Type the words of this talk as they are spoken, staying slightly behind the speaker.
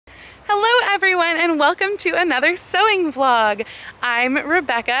everyone, and welcome to another sewing vlog. I'm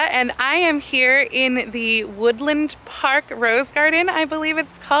Rebecca and I am here in the Woodland Park Rose Garden, I believe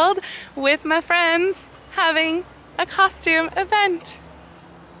it's called, with my friends having a costume event.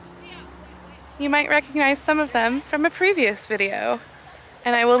 You might recognize some of them from a previous video,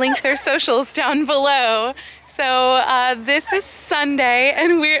 and I will link their socials down below. So this is Sunday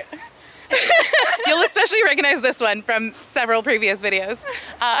and you'll especially recognize this one from several previous videos.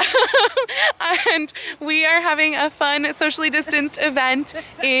 And we are having a fun socially distanced event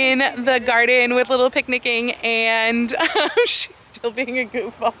in the garden with little picnicking, and she's still being a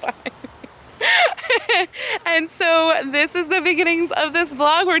goofball behind me. And so this is the beginnings of this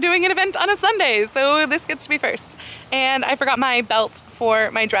vlog. We're doing an event on a Sunday, so this gets to be first. And I forgot my belt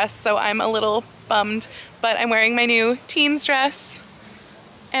for my dress, so I'm a little bummed, but I'm wearing my new teens dress.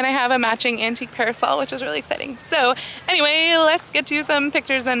 And I have a matching antique parasol, which is really exciting. So anyway, let's get to some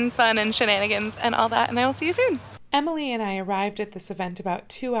pictures and fun and shenanigans and all that, and I will see you soon. Emily and I arrived at this event about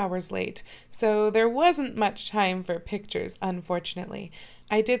 2 hours late, so there wasn't much time for pictures, unfortunately.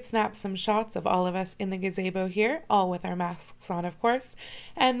 I did snap some shots of all of us in the gazebo here, all with our masks on, of course,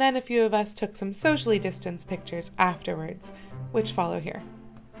 and then a few of us took some socially distanced pictures afterwards, which follow here.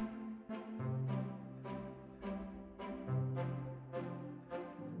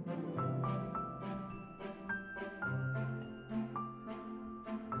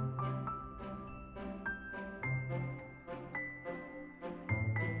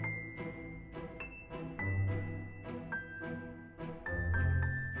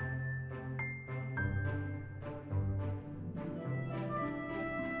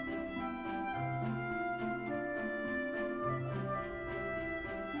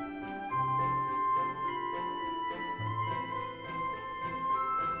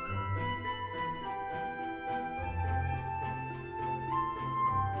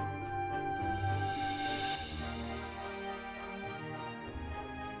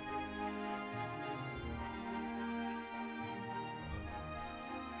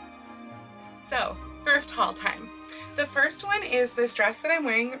 So, thrift haul time. The first one is this dress that I'm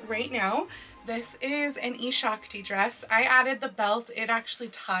wearing right now. This is an Ishakti dress. I added the belt. It actually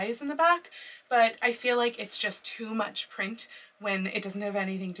ties in the back, but I feel like it's just too much print when it doesn't have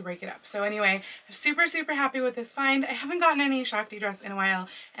anything to break it up. So anyway, I'm super happy with this find. I haven't gotten any Ishakti dress in a while,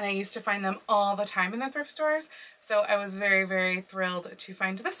 and I used to find them all the time in the thrift stores. So I was very thrilled to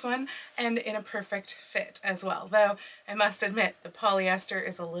find this one, and in a perfect fit as well. Though I must admit the polyester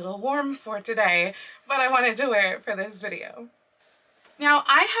is a little warm for today, but I wanted to wear it for this video. Now,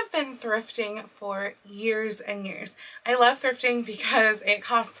 I have been thrifting for years and years. I love thrifting because it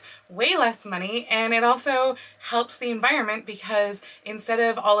costs way less money, and it also helps the environment because instead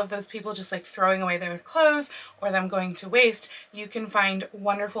of all of those people just like throwing away their clothes or them going to waste, you can find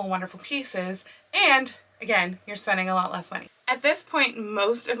wonderful pieces, and again, you're spending a lot less money. At this point,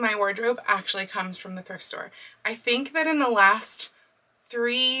 most of my wardrobe actually comes from the thrift store. I think that in the last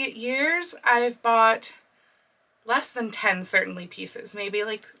 3 years, I've bought less than 10 certainly pieces, maybe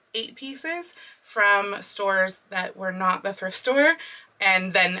like 8 pieces from stores that were not the thrift store,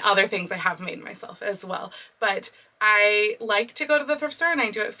 and then other things I have made myself as well. But I like to go to the thrift store, and I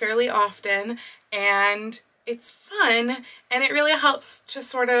do it fairly often, and it's fun, and it really helps to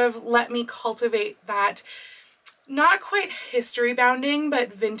sort of let me cultivate that not quite history bounding,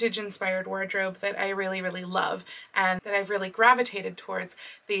 but vintage inspired wardrobe that I really love, and that I've really gravitated towards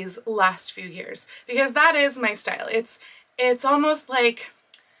these last few years, because that is my style. It's almost like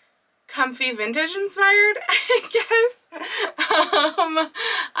comfy vintage inspired, I guess.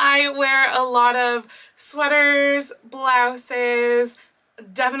 I wear a lot of sweaters, blouses,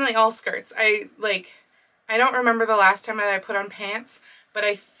 definitely all skirts. I don't remember the last time that I put on pants, but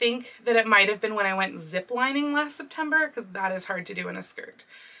I think that it might have been when I went ziplining last September, because that is hard to do in a skirt.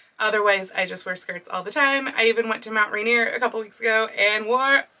 Otherwise, I just wear skirts all the time. I even went to Mount Rainier a couple weeks ago and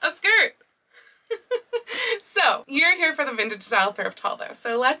wore a skirt. So, you're here for the vintage style thrift haul though.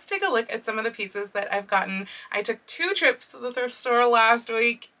 So let's take a look at some of the pieces that I've gotten. I took 2 trips to the thrift store last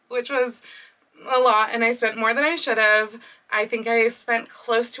week, which was a lot, and I spent more than I should have. I think I spent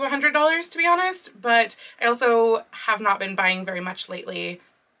close to $100 to be honest, but I also have not been buying very much lately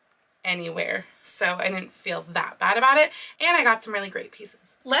anywhere, so I didn't feel that bad about it, and I got some really great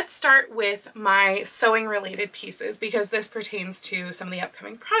pieces. Let's start with my sewing related pieces because this pertains to some of the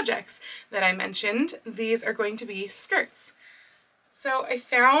upcoming projects that I mentioned. These are going to be skirts. So I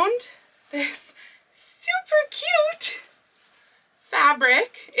found this super cute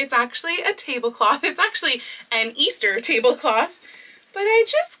fabric. It's actually a tablecloth. It's actually an Easter tablecloth, but I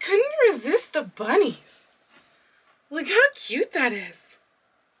just couldn't resist the bunnies. Look how cute that is.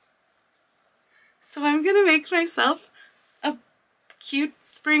 So I'm gonna make myself a cute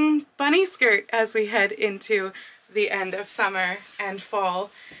spring bunny skirt as we head into the end of summer and fall.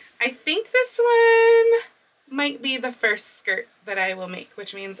 I think this one might be the first skirt that I will make,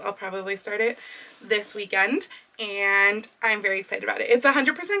 which means I'll probably start it this weekend, and I'm very excited about it. It's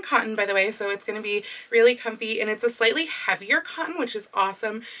 100% cotton, by the way, so it's going to be really comfy, and it's a slightly heavier cotton, which is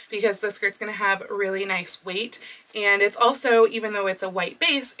awesome because the skirt's going to have really nice weight, and it's also, even though it's a white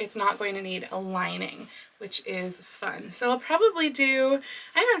base, it's not going to need a lining, which is fun. So I'll probably do,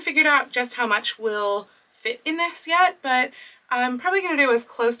 I haven't figured out just how much will fit in this yet, but I'm probably going to do as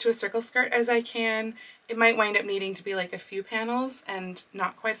close to a circle skirt as I can. It might wind up needing to be like a few panels and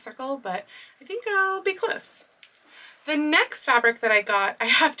not quite a circle, but I think I'll be close. The next fabric that I got, I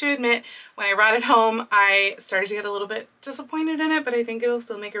have to admit, when I brought it home, I started to get a little bit disappointed in it, but I think it'll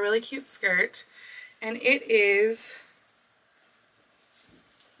still make a really cute skirt. And it is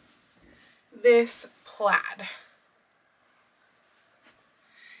this plaid.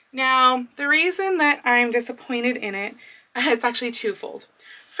 Now, the reason that I'm disappointed in it, it's actually twofold.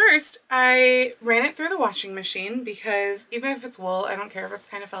 First, I ran it through the washing machine because even if it's wool, I don't care if it's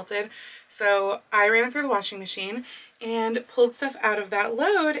kind of felted. So I ran it through the washing machine and pulled stuff out of that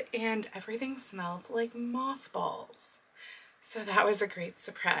load, and everything smelled like mothballs. So that was a great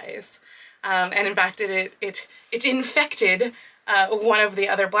surprise. And in fact, it infected one of the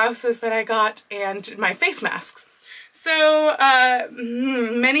other blouses that I got and my face masks. So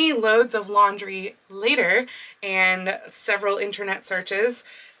many loads of laundry later and several internet searches,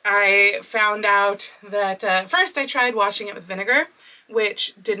 I found out that first I tried washing it with vinegar,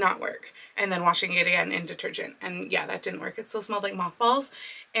 which did not work, and then washing it again in detergent, and yeah, that didn't work. It still smelled like mothballs.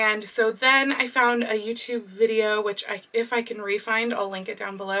 And so then I found a YouTube video, which if I can re-find, I'll link it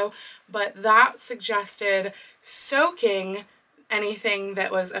down below, but that suggested soaking anything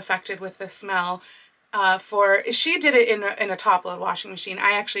that was affected with the smell. She did it in a top load washing machine.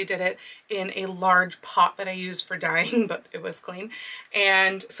 I actually did it in a large pot that I used for dyeing, but it was clean.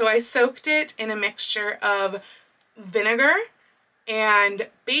 And so I soaked it in a mixture of vinegar and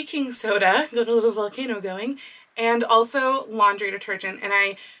baking soda, got a little volcano going, and also laundry detergent. And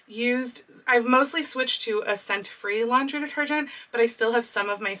I've mostly switched to a scent-free laundry detergent, but I still have some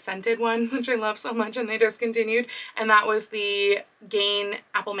of my scented one, which I love so much, and they discontinued, and that was the Gain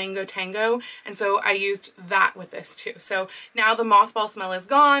Apple Mango Tango, and so I used that with this too. So now the mothball smell is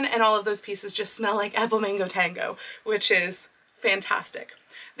gone, and all of those pieces just smell like Apple Mango Tango, which is fantastic.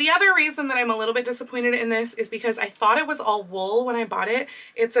 The other reason that I'm a little bit disappointed in this is because I thought it was all wool when I bought it.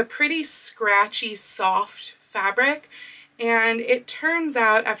 It's a pretty scratchy, soft fabric, and it turns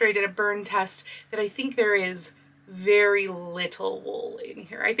out after I did a burn test that I think there is very little wool in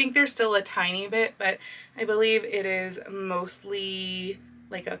here. I think there's still a tiny bit, but I believe it is mostly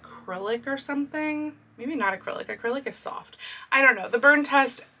like acrylic or something. Maybe not acrylic. Acrylic is soft. I don't know. The burn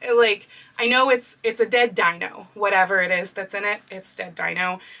test, like, I know it's a dead dino. Whatever it is that's in it, it's dead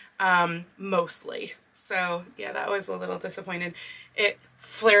dino, mostly. So yeah, that was a little disappointed. It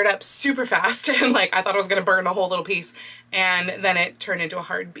flared up super fast and like I thought it was gonna burn a whole little piece, and then it turned into a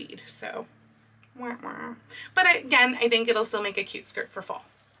hard bead. So but again, I think it'll still make a cute skirt for fall,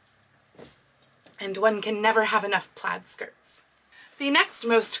 and one can never have enough plaid skirts. The next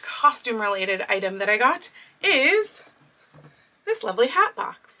most costume related item that I got is this lovely hat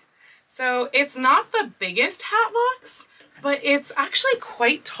box. So it's not the biggest hat box, but it's actually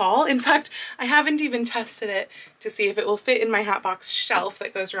quite tall. In fact, I haven't even tested it to see if it will fit in my hat box shelf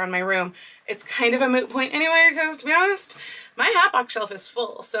that goes around my room. It's kind of a moot point anyway, because to be honest, my hat box shelf is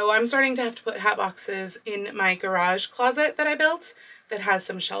full. So I'm starting to have to put hat boxes in my garage closet that I built that has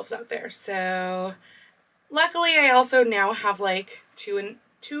some shelves out there. So luckily I also now have like two and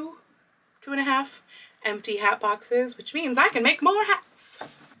a half empty hat boxes, which means I can make more hats.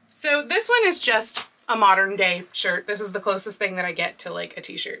 So this one is just a modern day shirt. This is the closest thing that I get to like a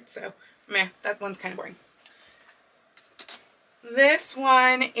t-shirt. So meh, that one's kind of boring. This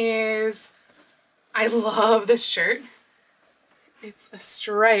one is, I love this shirt. It's a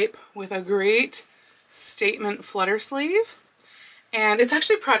stripe with a great statement flutter sleeve. And it's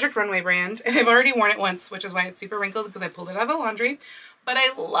actually Project Runway brand, and I've already worn it once, which is why it's super wrinkled because I pulled it out of the laundry. But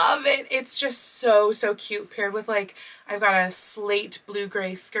I love it. It's just so, so cute, paired with like, I've got a slate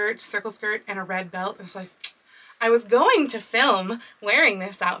blue-gray skirt, circle skirt, and a red belt. I was like, I was going to film wearing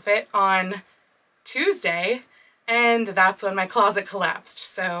this outfit on Tuesday, and that's when my closet collapsed.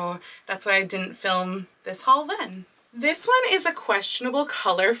 So that's why I didn't film this haul then. This one is a questionable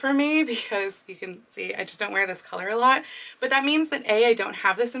color for me because you can see I just don't wear this color a lot, but that means that A, I don't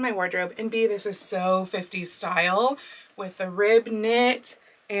have this in my wardrobe, and B, this is so 50s style with the rib knit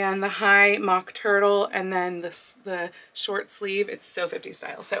and the high mock turtle, and then the short sleeve. It's so 50s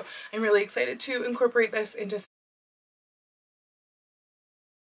style. So I'm really excited to incorporate this into.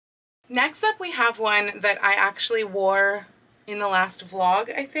 Next up, we have one that I actually wore in the last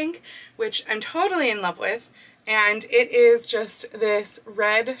vlog, I think, which I'm totally in love with. And it is just this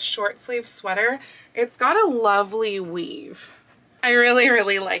red short sleeve sweater. It's got a lovely weave. I really,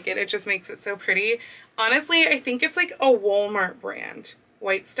 really like it. It just makes it so pretty. Honestly, I think it's like a Walmart brand.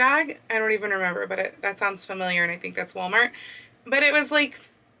 White Stag? I don't even remember, but that sounds familiar, and I think that's Walmart. But it was like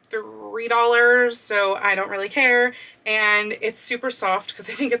 $3, so I don't really care. And it's super soft because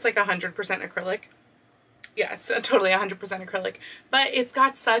I think it's like 100% acrylic. Yeah, it's totally 100% acrylic. But it's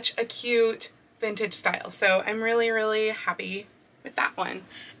got such a cute vintage style, so I'm really, really happy with that one.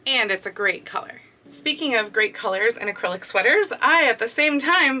 And it's a great color. Speaking of great colors and acrylic sweaters, I at the same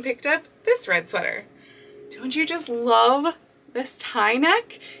time picked up this red sweater. Don't you just love this tie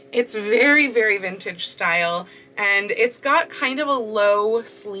neck? It's very, very vintage style, and it's got kind of a low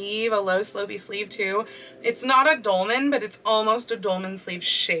sleeve, a low slopey sleeve too. It's not a dolman, but it's almost a dolman sleeve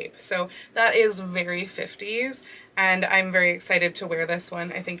shape. So that is very 50s, and I'm very excited to wear this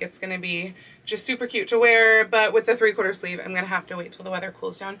one. I think it's gonna be just super cute to wear, but with the 3/4 sleeve, I'm gonna have to wait till the weather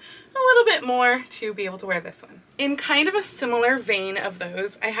cools down a little bit more to be able to wear this one. In kind of a similar vein of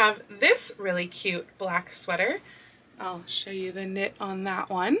those, I have this really cute black sweater. I'll show you the knit on that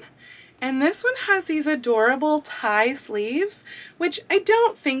one. And this one has these adorable tie sleeves, which I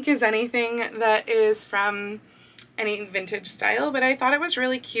don't think is anything that is from any vintage style, but I thought it was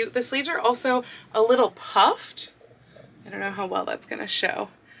really cute. The sleeves are also a little puffed. I don't know how well that's gonna show,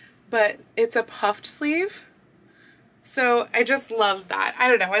 but it's a puffed sleeve. So I just love that. I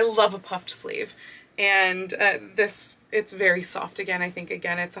don't know, I love a puffed sleeve. And it's very soft again. I think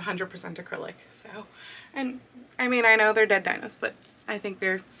again, it's 100% acrylic. So, and I mean, I know they're dead dinos, but I think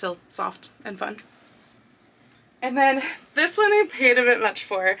they're still soft and fun. And then this one I paid a bit much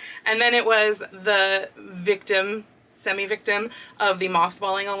for, and then it was the victim, semi-victim of the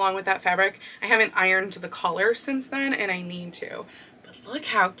mothballing along with that fabric. I haven't ironed the collar since then, and I need to. But look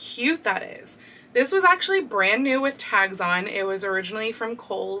how cute that is. This was actually brand new with tags on. It was originally from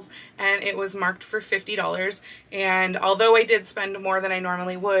Kohl's, and it was marked for $50. And although I did spend more than I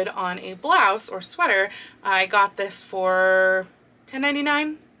normally would on a blouse or sweater, I got this for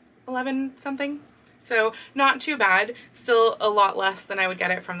 $10.99, 11 something. So not too bad. Still a lot less than I would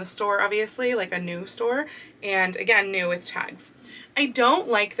get it from the store, obviously, like a new store. And again, new with tags. I don't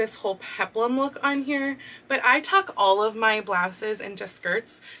like this whole peplum look on here, but I tuck all of my blouses into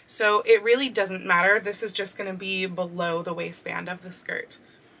skirts, so it really doesn't matter. This is just gonna be below the waistband of the skirt.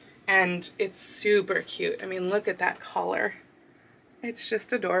 And it's super cute. I mean, look at that collar. It's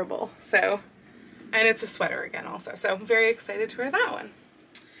just adorable. So, and it's a sweater again also, so I'm very excited to wear that one.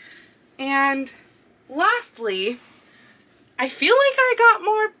 And lastly, I feel like I got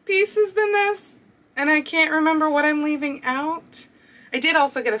more pieces than this, and I can't remember what I'm leaving out. I did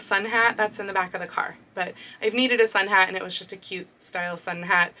also get a sun hat. That's in the back of the car, but I've needed a sun hat, and it was just a cute style sun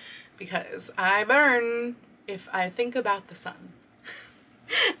hat because I burn if I think about the sun.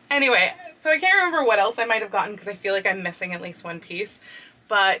 Anyway, so I can't remember what else I might have gotten because I feel like I'm missing at least one piece,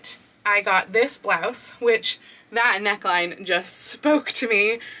 but I got this blouse, which that neckline just spoke to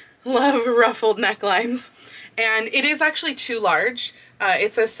me. Love ruffled necklines. And it is actually too large.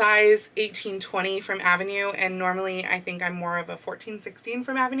 It's a size 18-20 from Avenue, and normally I think I'm more of a 14-16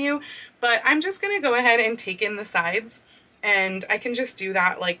 from Avenue, but I'm just gonna go ahead and take in the sides, and I can just do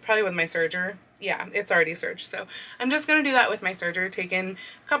that like probably with my serger. Yeah, it's already serged, so I'm just gonna do that with my serger, take in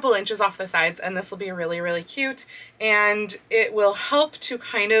a couple inches off the sides, and this will be really, really cute, and it will help to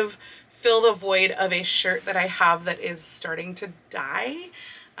kind of fill the void of a shirt that I have that is starting to die.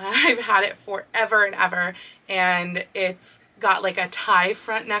 I've had it forever and ever, and it's got like a tie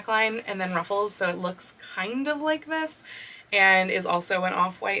front neckline and then ruffles, so it looks kind of like this, and is also an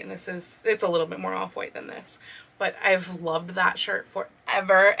off-white, and it's a little bit more off-white than this. But I've loved that shirt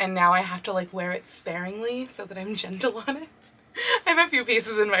forever, and now I have to like wear it sparingly so that I'm gentle on it. I have a few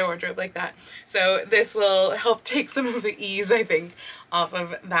pieces in my wardrobe like that. So this will help take some of the ease, I think, off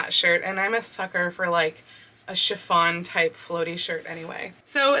of that shirt, and I'm a sucker for like a chiffon type floaty shirt anyway.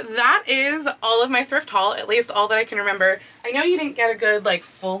 So that is all of my thrift haul, at least all that I can remember. I know you didn't get a good like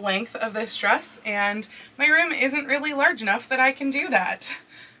full length of this dress, and my room isn't really large enough that I can do that.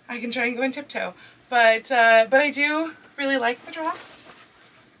 I can try and go in tiptoe, but I do really like the dress.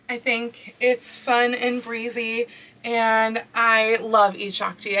 I think it's fun and breezy, and I love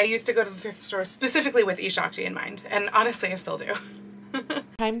eShakti. I used to go to the thrift store specifically with eShakti in mind, and honestly I still do.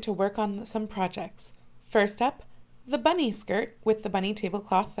 Time to work on some projects. First up, the bunny skirt with the bunny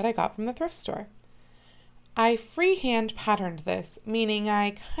tablecloth that I got from the thrift store. I freehand patterned this, meaning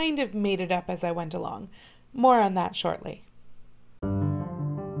I kind of made it up as I went along. More on that shortly.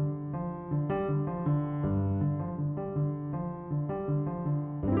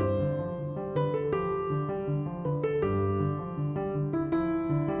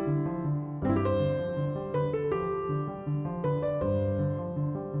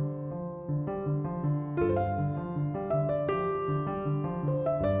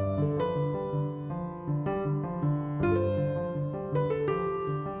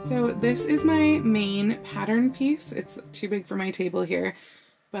 So this is my main pattern piece. It's too big for my table here,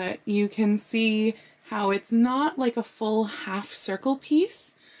 but you can see how it's not like a full half circle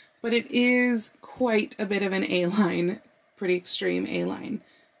piece, but it is quite a bit of an A-line, pretty extreme A-line.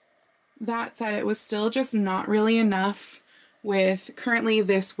 That said, it was still just not really enough with, currently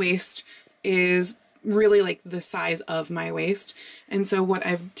this waist is really like the size of my waist. And so what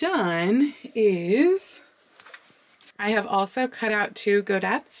I've done is I have also cut out 2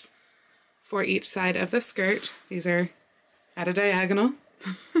 godettes for each side of the skirt. These are at a diagonal.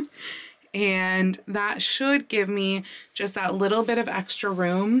 And that should give me just that little bit of extra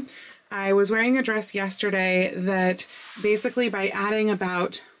room. I was wearing a dress yesterday that basically by adding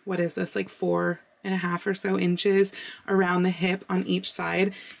about, what is this, like 4.5 or so inches around the hip on each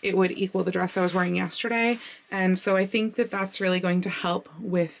side, it would equal the dress I was wearing yesterday. And so I think that that's really going to help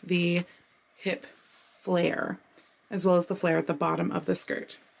with the hip flare, as well as the flare at the bottom of the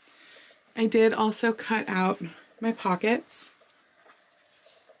skirt. I did also cut out my pockets.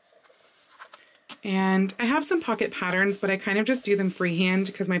 And I have some pocket patterns, but I kind of just do them freehand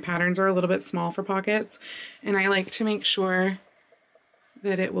because my patterns are a little bit small for pockets. And I like to make sure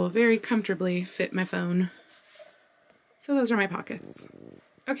that it will very comfortably fit my phone. So those are my pockets.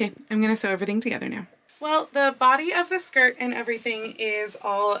 Okay, I'm gonna sew everything together now. Well, the body of the skirt and everything is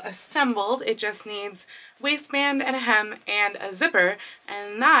all assembled. It just needs waistband and a hem and a zipper,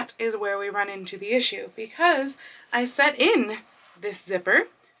 and that is where we run into the issue because I set in this zipper,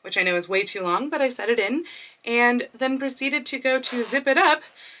 which I know is way too long, but I set it in, and then proceeded to go to zip it up,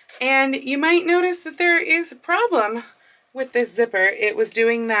 and you might notice that there is a problem with this zipper. It was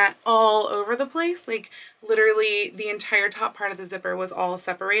doing that all over the place, like literally the entire top part of the zipper was all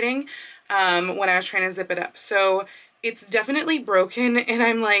separating when I was trying to zip it up. So it's definitely broken, and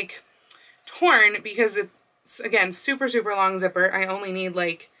I'm like torn because it's, again, super long zipper. I only need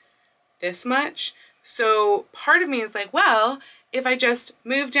like this much. So part of me is like, well, if I just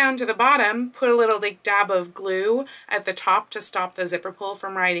move down to the bottom, put a little like dab of glue at the top to stop the zipper pull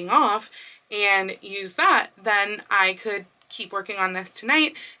from riding off and use that, then I could keep working on this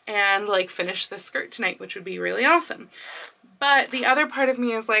tonight and like finish the skirt tonight, which would be really awesome. But the other part of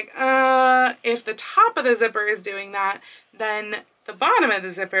me is like, if the top of the zipper is doing that, then the bottom of the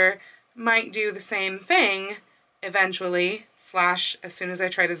zipper might do the same thing eventually, slash as soon as I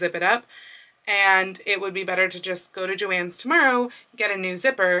try to zip it up. And it would be better to just go to Joann's tomorrow, get a new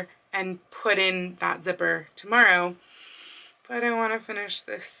zipper, and put in that zipper tomorrow. But I want to finish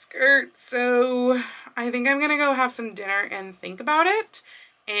this skirt, so I think I'm gonna go have some dinner and think about it,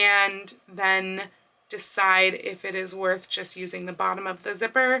 and then decide if it is worth just using the bottom of the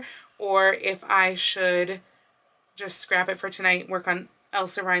zipper, or if I should just scrap it for tonight, work on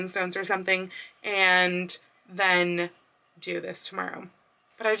Elsa rhinestones or something, and then do this tomorrow.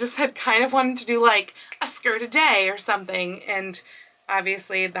 But I just had kind of wanted to do like a skirt a day or something, and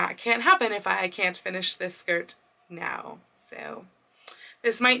obviously that can't happen if I can't finish this skirt now. So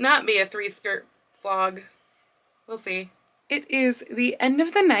this might not be a 3-skirt vlog. We'll see. It is the end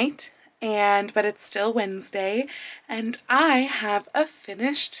of the night, but it's still Wednesday, and I have a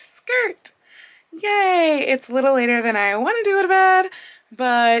finished skirt. Yay! It's a little later than I want to do it to bed,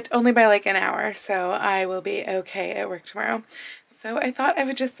 but only by like an hour, so I will be okay at work tomorrow. So I thought I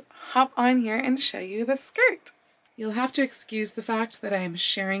would just hop on here and show you the skirt. You'll have to excuse the fact that I am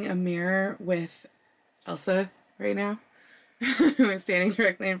sharing a mirror with Elsa right now, who is standing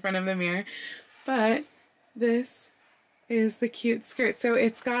directly in front of the mirror. But this is the cute skirt. So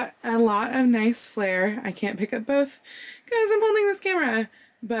it's got a lot of nice flare. I can't pick up both because I'm holding this camera,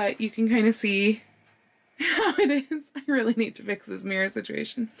 but you can kind of see how it is. I really need to fix this mirror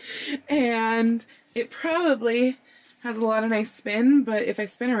situation. And it probably has a lot of nice spin, but if I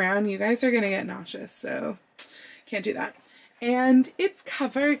spin around, you guys are gonna get nauseous, so can't do that. And it's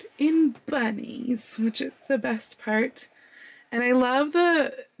covered in bunnies, which is the best part. And I love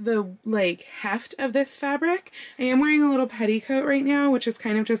the like heft of this fabric. I am wearing a little petticoat right now, which is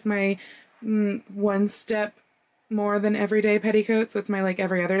kind of just my one step more than everyday petticoat, so it's my like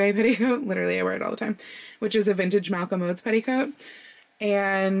every other day petticoat. Literally I wear it all the time, which is a vintage Malcolm Oates petticoat.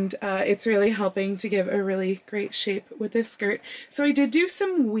 And it's really helping to give a really great shape with this skirt. So I did do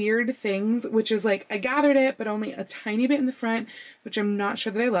some weird things, which is like I gathered it, but only a tiny bit in the front, which I'm not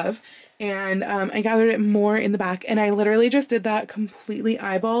sure that I love. And I gathered it more in the back, and I literally just did that completely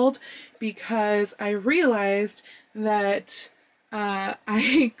eyeballed because I realized that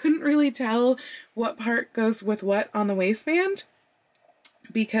I couldn't really tell what part goes with what on the waistband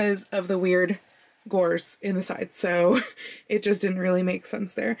because of the weird gores in the side, so it just didn't really make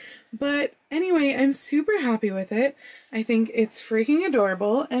sense there. But anyway, I'm super happy with it. I think it's freaking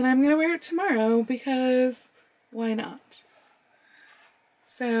adorable, and I'm gonna wear it tomorrow because why not?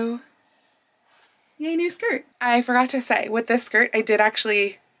 So yay, new skirt. I forgot to say, with this skirt, I did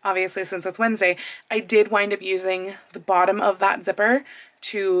actually, obviously since it's Wednesday, I did wind up using the bottom of that zipper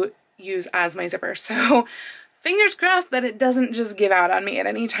to use as my zipper. So fingers crossed that it doesn't just give out on me at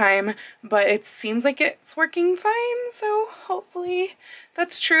any time, but it seems like it's working fine, so hopefully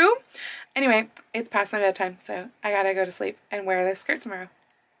that's true. Anyway, it's past my bedtime, so I gotta go to sleep and wear this skirt tomorrow.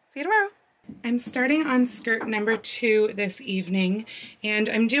 See you tomorrow. I'm starting on skirt number 2 this evening, and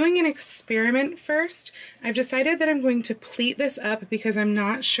I'm doing an experiment first. I've decided that I'm going to pleat this up because I'm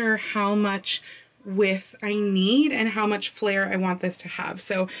not sure how much width I need and how much flare I want this to have.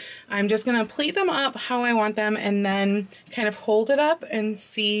 So I'm just gonna pleat them up how I want them and then kind of hold it up and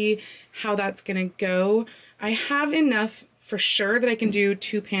see how that's gonna go. I have enough for sure that I can do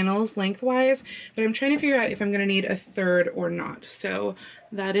 2 panels lengthwise, but I'm trying to figure out if I'm gonna need a third or not. So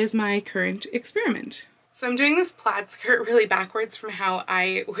that is my current experiment. So I'm doing this plaid skirt really backwards from how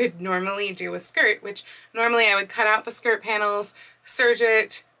I would normally do a skirt, which normally I would cut out the skirt panels, serge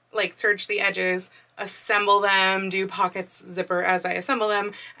it, like serge the edges, assemble them, do pockets, zipper as I assemble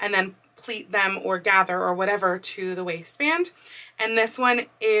them, and then pleat them or gather or whatever to the waistband. And this one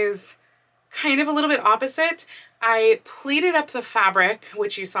is kind of a little bit opposite. I pleated up the fabric,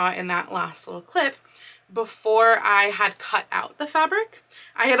 which you saw in that last little clip, before I had cut out the fabric.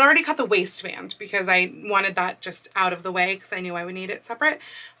 I had already cut the waistband because I wanted that just out of the way because I knew I would need it separate,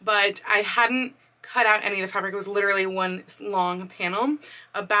 but I hadn't cut out any of the fabric. It was literally one long panel,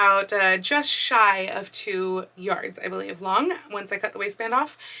 about just shy of 2 yards, I believe, long once I cut the waistband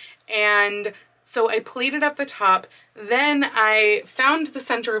off. And so I pleated up the top, then I found the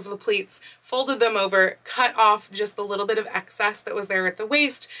center of the pleats, folded them over, cut off just the little bit of excess that was there at the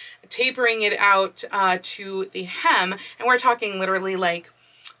waist, tapering it out to the hem, and we're talking literally like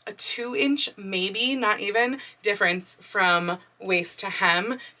a 2-inch, maybe, not even, difference from waist to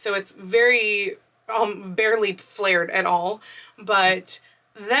hem. So it's very barely flared at all. But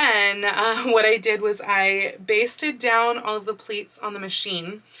then what I did was I basted down all of the pleats on the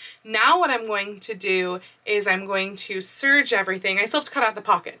machine. Now what I'm going to do is I'm going to serge everything. I still have to cut out the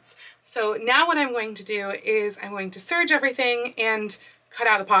pockets. So now what I'm going to do is I'm going to serge everything and cut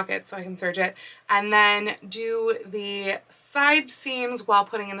out the pockets so I can serge it, and then do the side seams while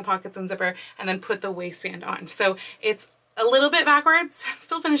putting in the pockets and zipper, and then put the waistband on. So it's a little bit backwards. I'm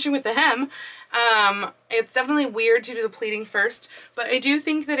still finishing with the hem. It's definitely weird to do the pleating first, but I do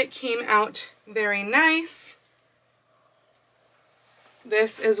think that it came out very nice.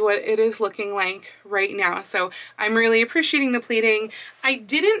 This is what it is looking like right now. So I'm really appreciating the pleating. I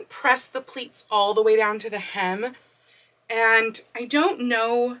didn't press the pleats all the way down to the hem, and I don't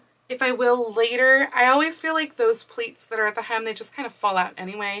know if I will later. I always feel like those pleats that are at the hem, they just kind of fall out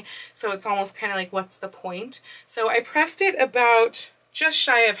anyway. So it's almost kind of like, what's the point? So I pressed it about just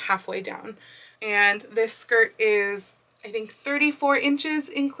shy of halfway down. And this skirt is, I think, 34 inches,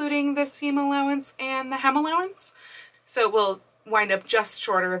 including the seam allowance and the hem allowance. So it will wind up just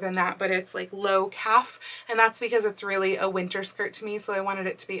shorter than that, but it's like low calf, and that's because it's really a winter skirt to me, so I wanted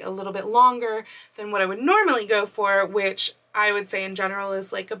it to be a little bit longer than what I would normally go for, which I would say in general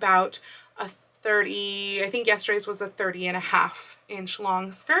is like about a 30, I think yesterday's was a 30.5-inch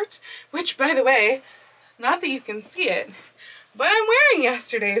long skirt, which, by the way, not that you can see it, but I'm wearing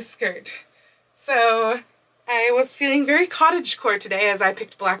yesterday's skirt. So I was feeling very cottagecore today as I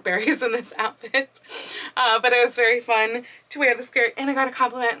picked blackberries in this outfit, but it was very fun to wear the skirt, and I got a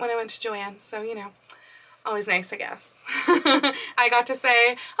compliment when I went to Joann's, so you know, always nice, I guess. I got to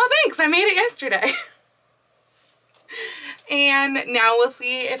say, oh thanks, I made it yesterday. And now we'll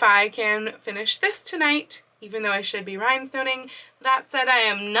see if I can finish this tonight, even though I should be rhinestoning. That said, I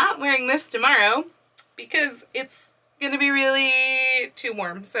am not wearing this tomorrow because it's gonna be really too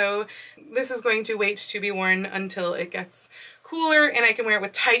warm. So this is going to wait to be worn until it gets cooler, and I can wear it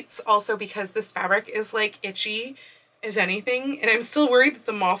with tights also because this fabric is like itchy as anything, and I'm still worried that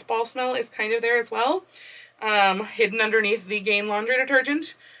the mothball smell is kind of there as well. hidden underneath the Gain laundry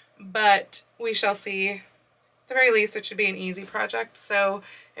detergent, but we shall see. At the very least, it should be an easy project, so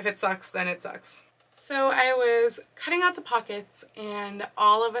if it sucks, then it sucks. So I was cutting out the pockets and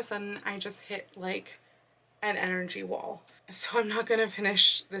all of a sudden I just hit like an energy wall. So I'm not gonna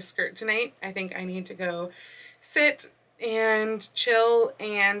finish this skirt tonight. I think I need to go sit and chill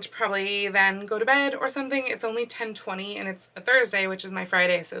and probably then go to bed or something. It's only 10:20 and it's a Thursday, which is my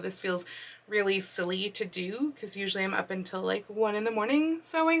Friday, so this feels really silly to do because usually I'm up until like 1 in the morning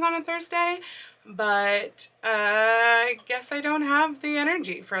sewing on a Thursday, but I guess I don't have the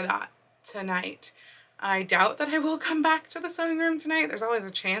energy for that tonight. I doubt that I will come back to the sewing room tonight. There's always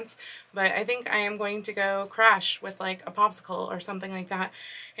a chance, but I think I am going to go crash with like a popsicle or something like that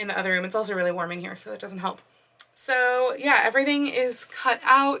in the other room. It's also really warm in here, so that doesn't help. So yeah, everything is cut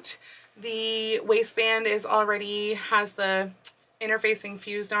out. The waistband is already has the interfacing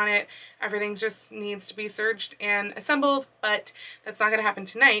fused on it. Everything just needs to be serged and assembled, but that's not going to happen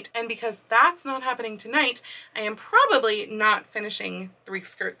tonight. And because that's not happening tonight, I am probably not finishing 3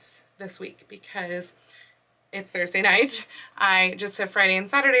 skirts this week because it's Thursday night. I just have Friday and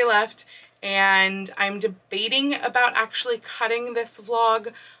Saturday left, and I'm debating about actually cutting this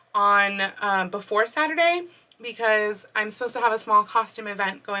vlog on before Saturday because I'm supposed to have a small costume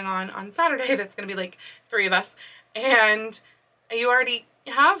event going on Saturday that's going to be like 3 of us, and you already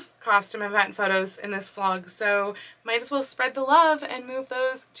have costume event photos in this vlog, so might as well spread the love and move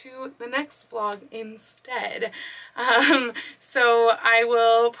those to the next vlog instead. So I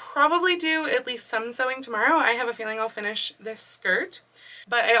will probably do at least some sewing tomorrow. I have a feeling I'll finish this skirt,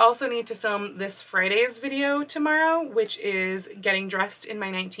 but I also need to film this Friday's video tomorrow, which is getting dressed in my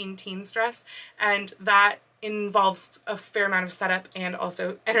 19 teens dress, and that involves a fair amount of setup and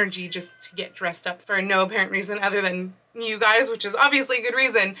also energy just to get dressed up for no apparent reason other than you guys, which is obviously a good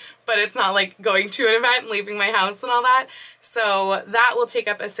reason, but it's not like going to an event and leaving my house and all that. So that will take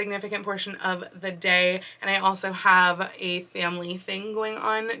up a significant portion of the day, and I also have a family thing going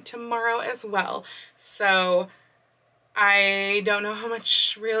on tomorrow as well. So I don't know how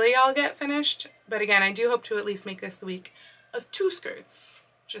much really I'll get finished, but again, I do hope to at least make this the week of 2 skirts,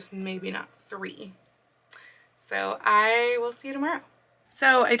 just maybe not 3. So I will see you tomorrow.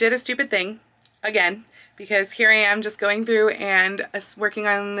 So I did a stupid thing again, because here I am just going through and working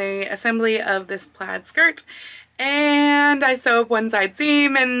on the assembly of this plaid skirt, and I sew up one side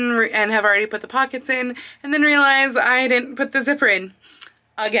seam and have already put the pockets in, and then realize I didn't put the zipper in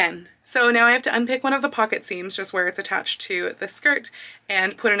again. So now I have to unpick one of the pocket seams just where it's attached to the skirt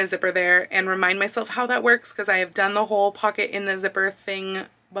and put in a zipper there and remind myself how that works, because I have done the whole pocket in the zipper thing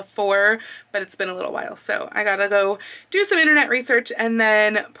before, but it's been a little while, so I gotta go do some internet research and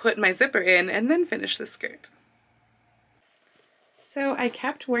then put my zipper in and then finish the skirt. So I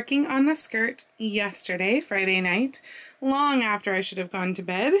kept working on the skirt yesterday, Friday night, long after I should have gone to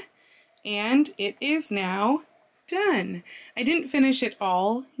bed, and it is now done. I didn't finish it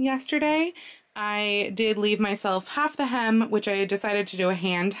all yesterday. I did leave myself half the hem, which I decided to do a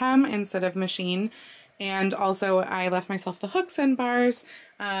hand hem instead of machine. And also I left myself the hooks and bars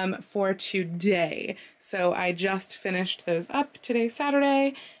for today. So I just finished those up today,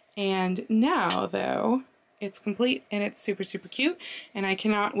 Saturday. And now though, it's complete and it's super, super cute. And I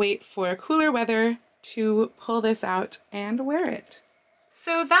cannot wait for cooler weather to pull this out and wear it.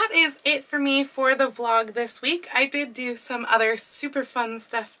 So that is it for me for the vlog this week. I did do some other super fun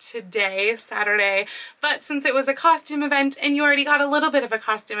stuff today, Saturday, but since it was a costume event and you already got a little bit of a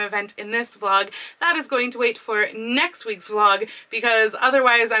costume event in this vlog, that is going to wait for next week's vlog, because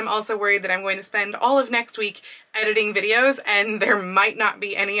otherwise I'm also worried that I'm going to spend all of next week editing videos and there might not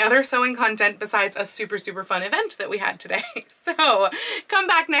be any other sewing content besides a super, super fun event that we had today. So come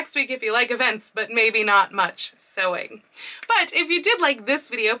back next week if you like events, but maybe not much sewing. But if you did like this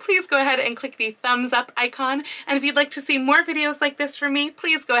video, please go ahead and click the thumbs up icon. And if you'd like to see more videos like this from me,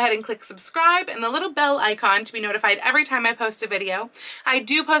 please go ahead and click subscribe and the little bell icon to be notified every time I post a video. I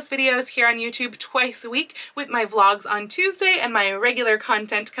do post videos here on YouTube twice a week, with my vlogs on Tuesday and my regular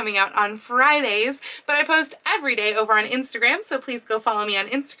content coming out on Fridays, but I post every day over on Instagram, so please go follow me on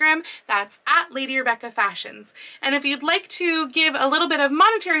Instagram. That's at Lady Rebecca Fashions. And if you'd like to give a little bit of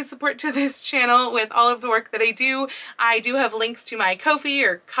monetary support to this channel with all of the work that I do have links to my Ko-fi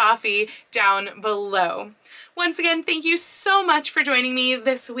or coffee down below. Once again, thank you so much for joining me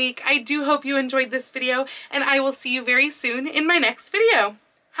this week. I do hope you enjoyed this video, and I will see you very soon in my next video.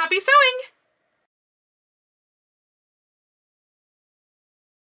 Happy sewing!